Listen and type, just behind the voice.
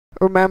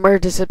Remember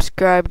to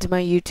subscribe to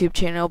my YouTube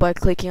channel by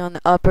clicking on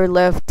the upper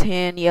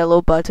left-hand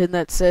yellow button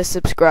that says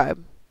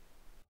subscribe.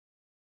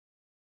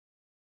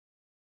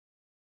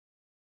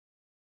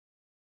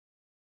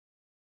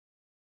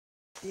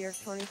 Year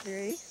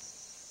 23.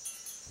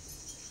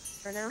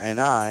 For now.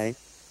 And I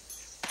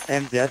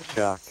am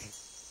Deathshock.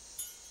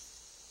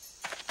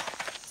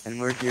 And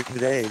we're here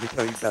today to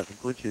tell you about the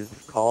glitches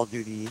of Call of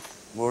Duty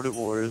World at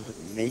War's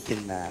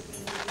Makin map.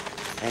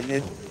 And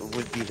this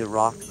would be the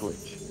rock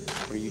glitch,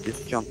 where you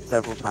just jump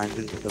several times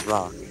into the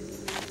rock.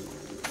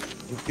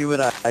 Just do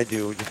what I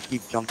do, just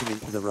keep jumping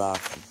into the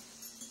rock.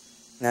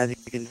 And as you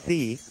can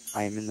see,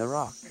 I am in the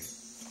rock.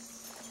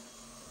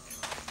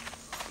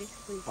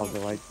 Basically, you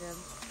Although can't shoot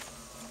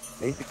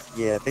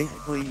them.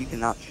 Basically you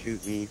cannot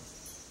shoot me.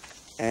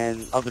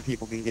 And other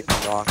people can get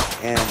in the rock.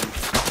 And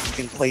you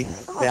can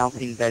place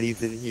bouncing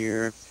betties in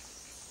here.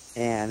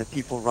 And if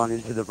people run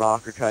into the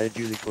rock or try to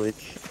do the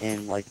glitch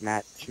in like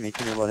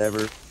matchmaking or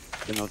whatever,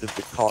 then they'll just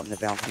get caught in the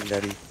bouncing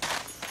betty.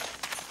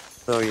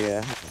 So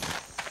yeah.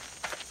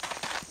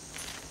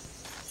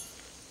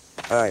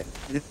 Alright,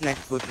 this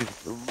next glitch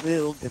is a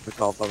little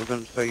difficult, but we're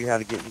going to show you how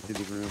to get into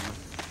the room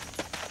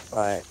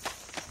by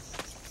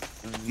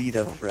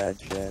Vita Fred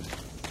Shed.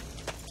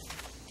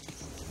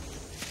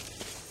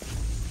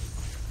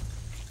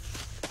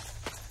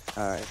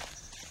 Alright.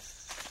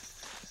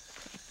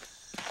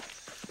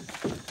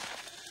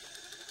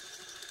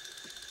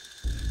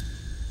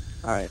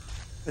 Alright,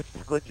 this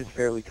glitch is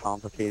fairly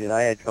complicated.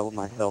 I had trouble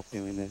myself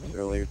doing this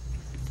earlier.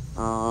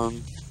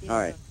 Alright.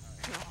 Kind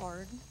of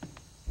hard.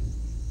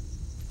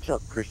 Shut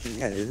up, Christian.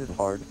 Yeah, this is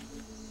hard.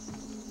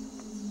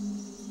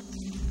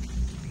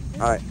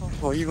 Alright,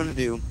 so what you're gonna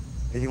do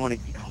is you want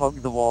to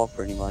hug the wall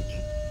pretty much.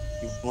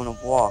 You want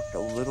to walk a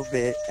little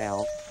bit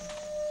out,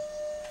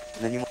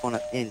 and then you want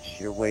to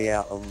inch your way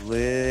out a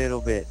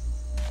little bit.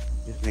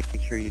 Just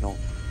making sure you don't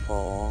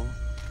fall.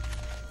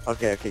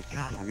 Okay,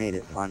 God, I made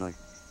it, finally.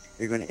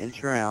 You're going to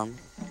inch around.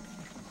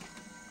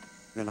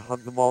 You're going to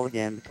hug the wall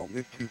again, but don't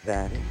move too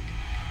fast.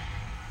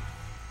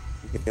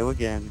 You can go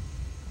again.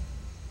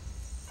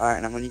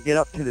 Alright, and when you get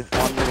up to this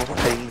one little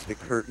thing with the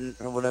curtain,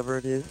 or whatever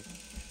it is,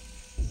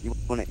 you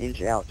want to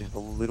inch out just a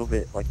little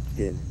bit like you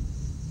did.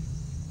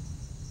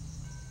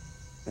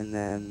 And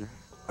then,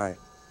 alright,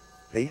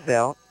 face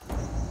out,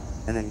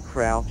 and then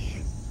crouch,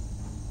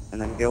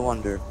 and then go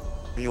under,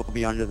 and you'll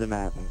be under the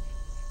map.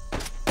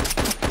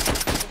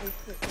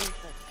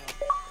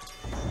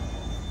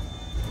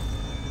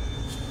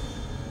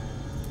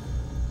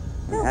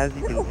 And as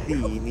you can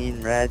see, me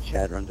and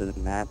Radshad are under the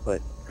map,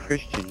 but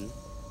Christian,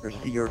 or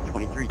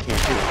CR23, can't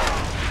do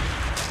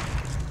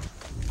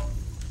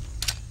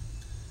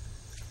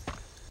it.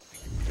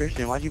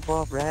 Christian, why'd you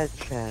blow up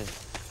Radshad?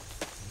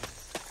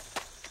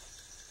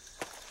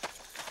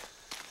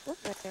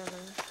 What's that down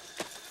there?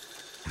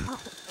 Ow.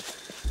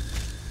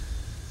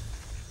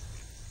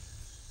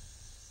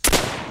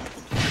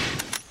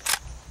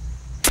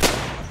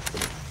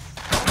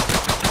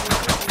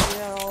 Do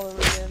that all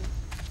over again.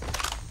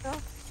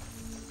 Oh.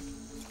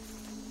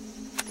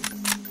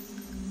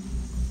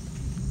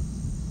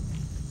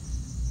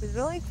 Is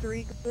there only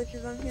 3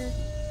 glitches on here?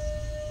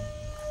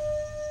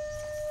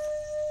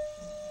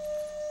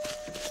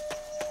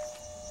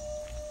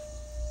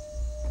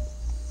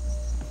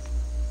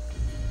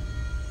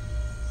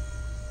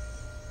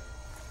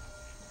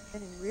 I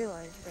didn't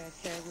realize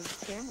that was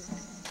the camera.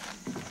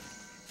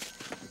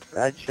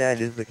 Radshad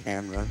is the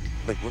camera.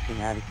 It's like looking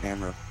at a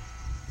camera.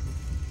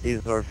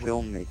 He's our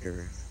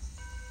filmmaker.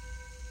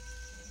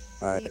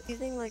 Alright. He's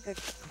using like a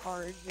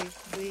card,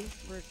 basically.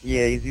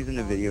 Yeah, he's using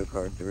a video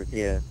card through it,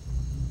 yeah.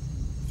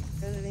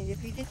 Because, I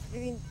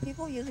mean,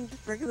 people using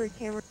just regular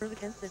cameras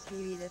against the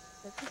TV, that's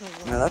not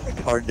work. No, that's a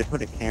card to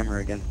put a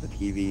camera against the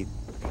TV.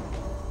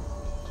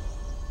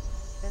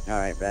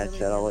 Alright,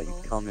 Radshad, I'll let you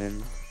come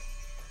in.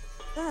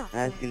 Ah,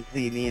 As you can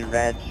see, me and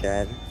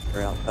Radshad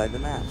are outside the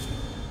map.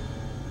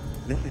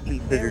 This is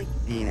considered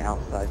being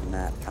outside the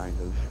map, kind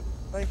of.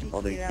 but if you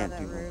although can you get out of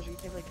can't that do room, much. you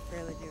can like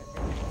barely do it.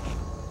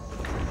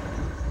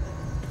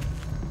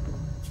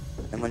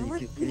 And when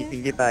you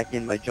can get back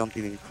in by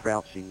jumping and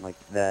crouching like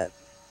that.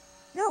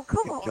 No,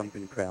 come You on! jump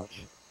and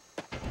crouch.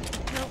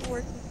 It's not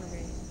working for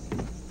me.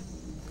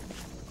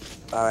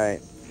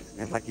 Alright,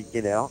 if I could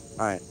get out.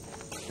 Alright.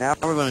 Now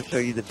we're going to show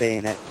you the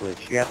bayonet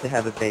glitch. You have to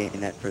have a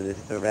bayonet for this,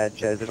 so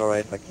Radshad, is it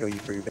alright if I kill you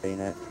for your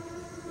bayonet?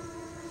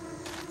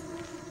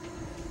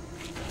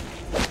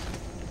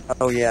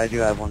 Oh yeah, I do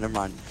have one, never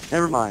mind.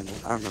 Never mind,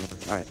 I remember.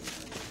 Alright.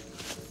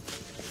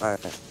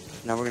 Alright,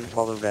 now we're going to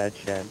follow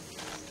Radshad.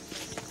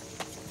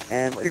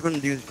 And what you're going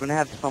to do is you're going to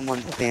have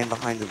someone stand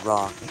behind the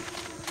rock.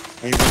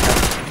 And you're going to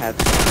have,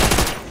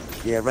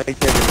 yeah, right there to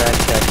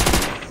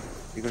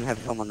Radshad. You're going to have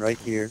someone right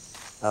here.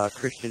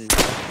 Christian,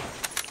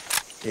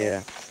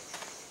 yeah.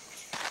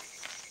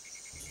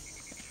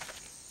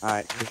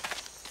 Alright,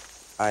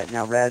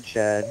 now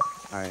Radshad.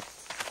 Alright.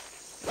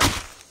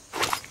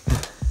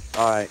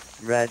 Alright,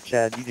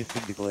 Radshad, you just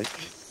did the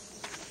glitch.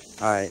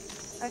 Alright.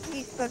 I think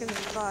he's stuck in the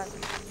spot.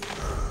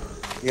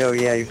 Yo,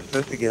 yeah, you're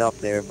supposed to get up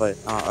there, but,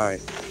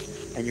 alright.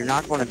 and you're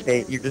not going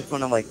to you're just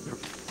going to like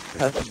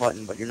press the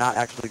button, but you're not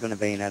actually going to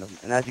bayonet them.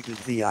 And as you can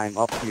see, I'm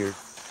up here.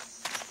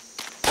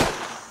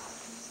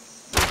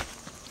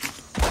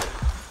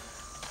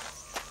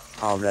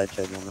 Oh, red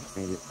shed, you almost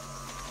made it.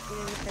 You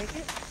didn't take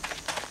it?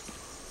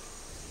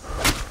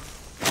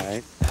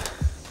 Alright.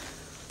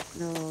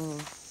 No.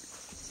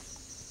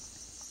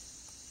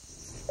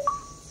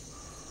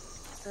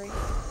 Great.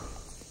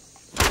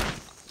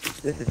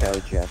 This is how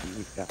Jeffy,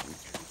 he's got me.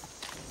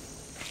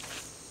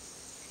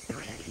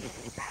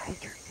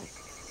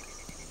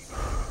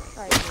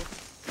 Alright,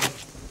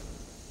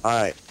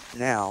 Alright,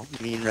 now,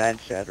 me and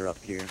Radshad are up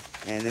here,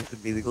 and this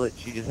would be the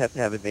glitch. You just have to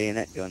have a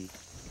bayonet gun.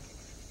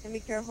 and be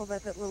careful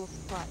about that little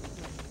spot.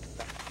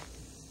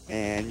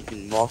 And you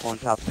can walk on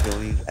top of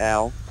buildings.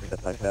 Ow,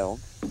 except I fell.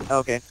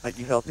 Okay,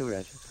 you fell too,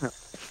 Reg.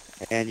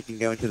 And you can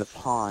go into the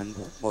pond.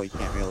 Well, you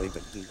can't really,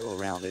 but you can go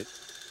around it.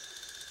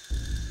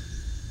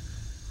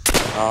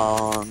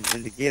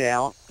 And to get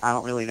out, I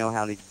don't really know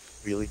how to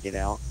really get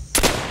out.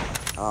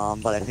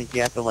 But I think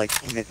you have to, like,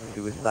 commit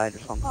suicide or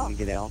something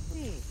to get out.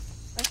 See,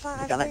 It's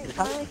kind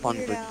of fun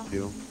glitch to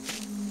do.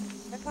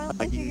 I finally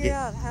Like, you can figured get-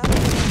 out how to get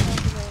out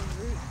to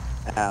the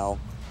root Ow.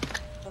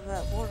 of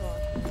that boardwalk.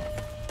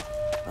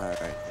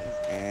 Alright.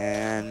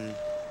 And,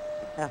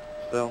 yeah,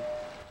 so,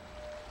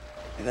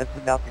 and that's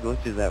about the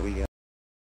glitches that we got.